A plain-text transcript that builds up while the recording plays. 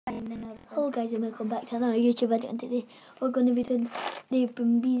Hello guys and welcome back to another YouTube video, and today we're going to be doing the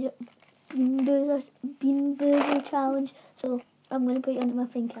Bean Burger challenge. So I'm going to put it under my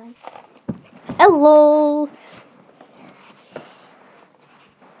friend Kai. Hello!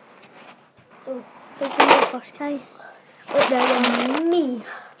 So who's going to go first, Kai? Look there, me.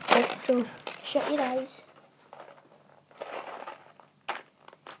 Right, so shut your eyes.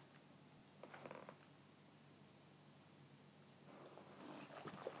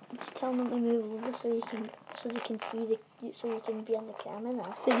 Just tell them to move over so you can see so you can be on the camera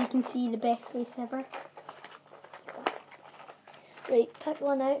now. So you can see the best face ever. Right, pick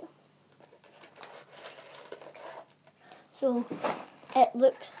one out. So it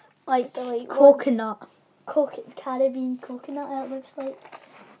looks Like like coconut. Caribbean coconut. It looks like.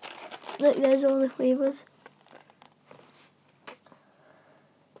 Look, there's all the flavours.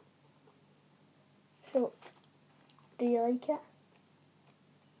 So, do you like it?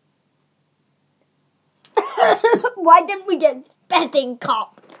 Why didn't we get spitting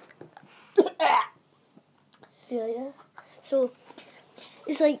cups? Do you like that? So,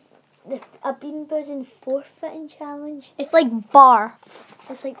 it's like a bean buzzing forfeiting challenge. It's like bar.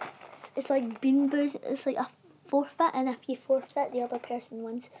 It's like bean buzz. It's like a forfeit, and if you forfeit, the other person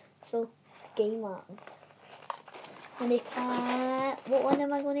wins. So, game on. When they pick, what one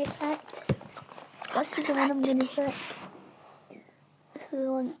am I going to pick? This is the one I'm going to pick. This is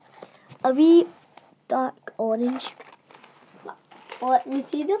the one. A wee dark orange. Let me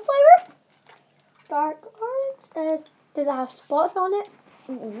see the flavor. Dark orange. Does it have spots on it?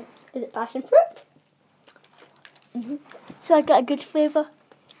 Mm-hmm. Is it passion fruit? Mm-hmm. So I got a good flavour.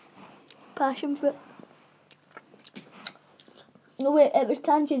 Passion fruit. No wait, it was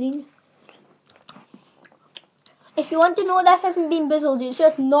tangerine. If you want to know, this hasn't been bizzled. It's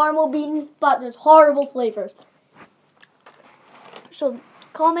just normal beans, but there's horrible flavours. So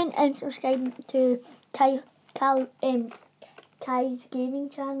comment and subscribe to Kai's gaming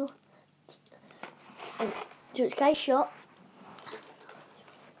channel. So it's Kai's shop.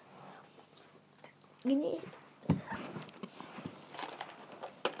 You need.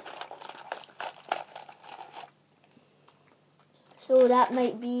 So that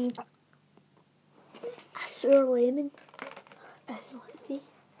might be a sour lemon. Let's see.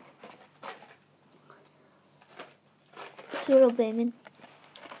 Sour lemon.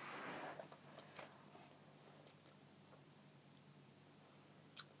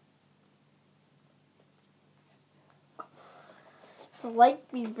 So like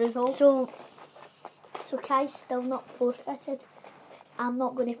being bizzled. So Kai's still not forfeited. I'm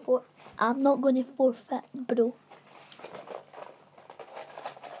not gonna forfeit, bro.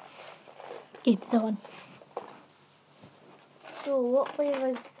 Game on. So what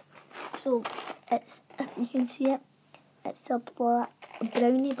flavours? So it's, if you can see it, it's a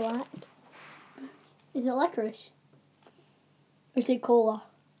brownie black. Is it licorice? Or is it cola?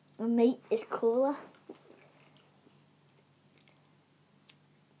 Mate, it's cola.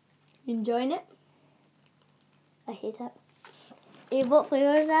 You enjoying it? I hate it. Hey, what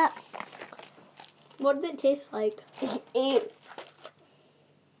flavour is that? What does it taste like?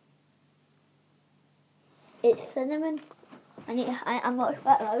 It's cinnamon. I'm not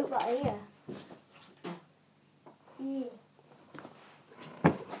spitting out, but I yeah.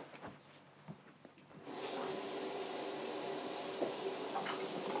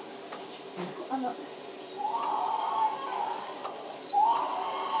 I'm not.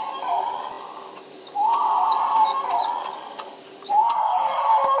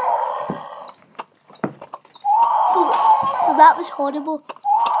 So that was horrible.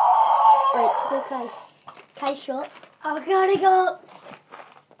 Right, go Kai. Kai shot. I gotta go.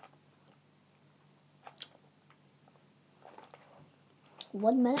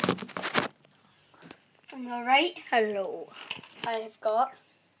 One minute. Alright, hello. I have got.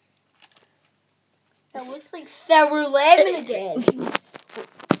 That looks like sour lemon again.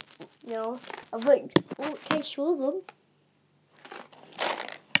 No, I've looked. Oh, can I show them?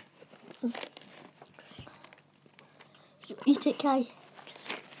 Eat it, Kai.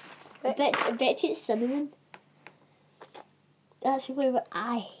 I bet you it's cinnamon. That's the flavour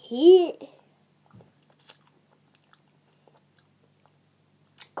I hate.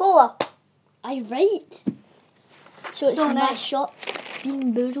 Cola. I right. So it's So my nice. shop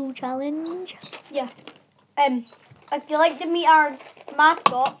Bean Boozle challenge. Yeah. If you like to meet our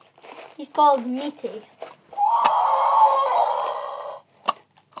mascot, he's called Meaty.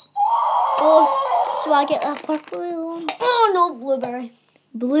 Oh, so I get that purple one. Oh no, blueberry.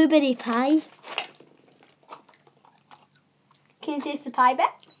 Blueberry pie. Can you taste the pie bit?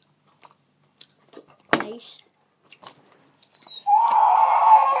 Nice.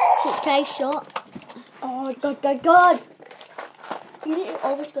 Sky shot. Oh, God. You need to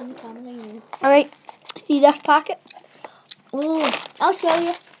always go on the camera, you know. Alright, see this packet? Oh, I'll show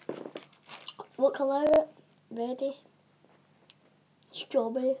you. What colour is it? Ready?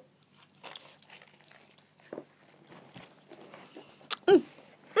 Strawberry.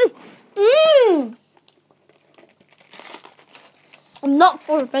 I'm not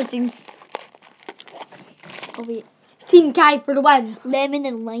forfeiting. Oh wait. Team Kai for the win. Lemon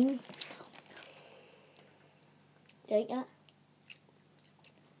and lime. Do you like that?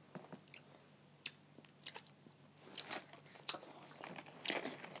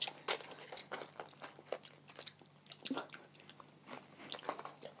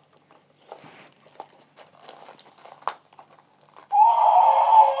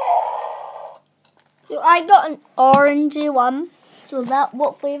 So I got an orangey one. So that,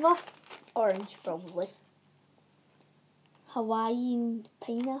 what flavour? Orange, probably. Hawaiian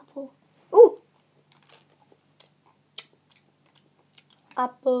pineapple. Ooh!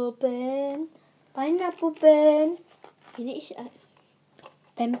 Apple pen. Pineapple pen. You need to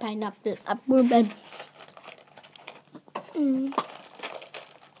Pen, pineapple, apple pen.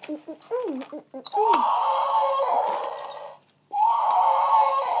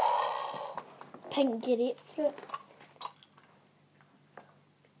 Pink grapefruit.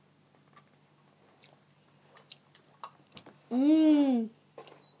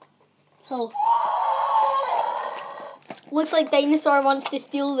 Oh. Looks like Dinosaur wants to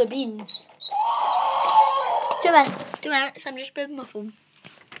steal the beans. 2 minutes. 2 minutes. I'm just moving my phone.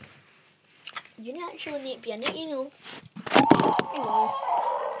 You actually need to be in it, you know.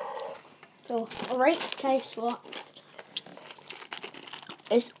 So, alright, taste that.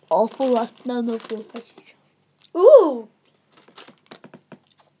 It's awful with none of the fish. Ooh!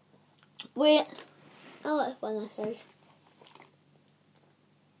 Wait. I like one of those.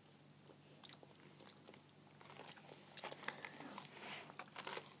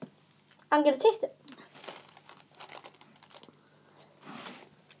 I'm gonna taste it.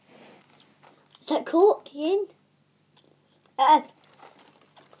 Is that Coke again? It is.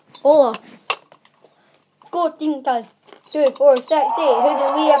 Hold on. Go Team Kai. 2, 4, 6, 8. Who do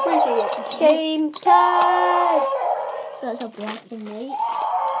we appreciate? Team Kai! So that's a black and white.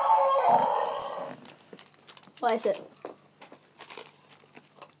 What is it?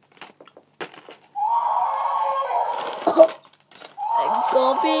 It's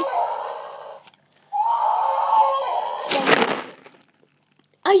gonna be.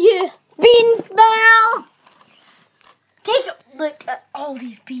 Are you? Bean smell! Take a look at all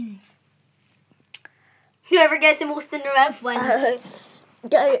these beans. Whoever gets the most in the round wins.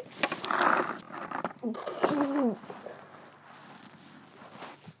 Go.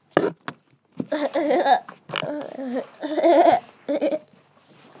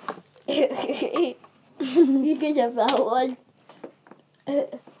 You can have that one.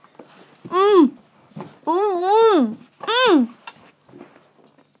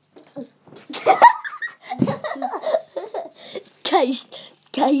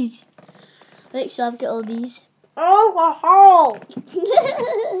 Guys. Make sure I've got all these. Alcohol!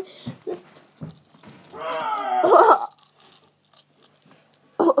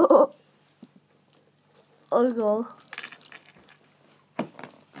 Oh god.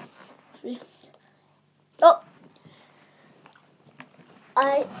 Oh!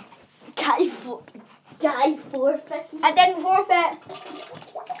 I die forfeit. I didn't forfeit.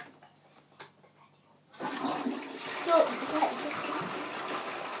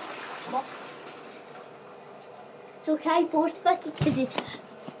 So Kai forfeited because he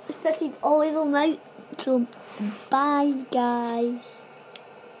fitted all of them out. So bye guys.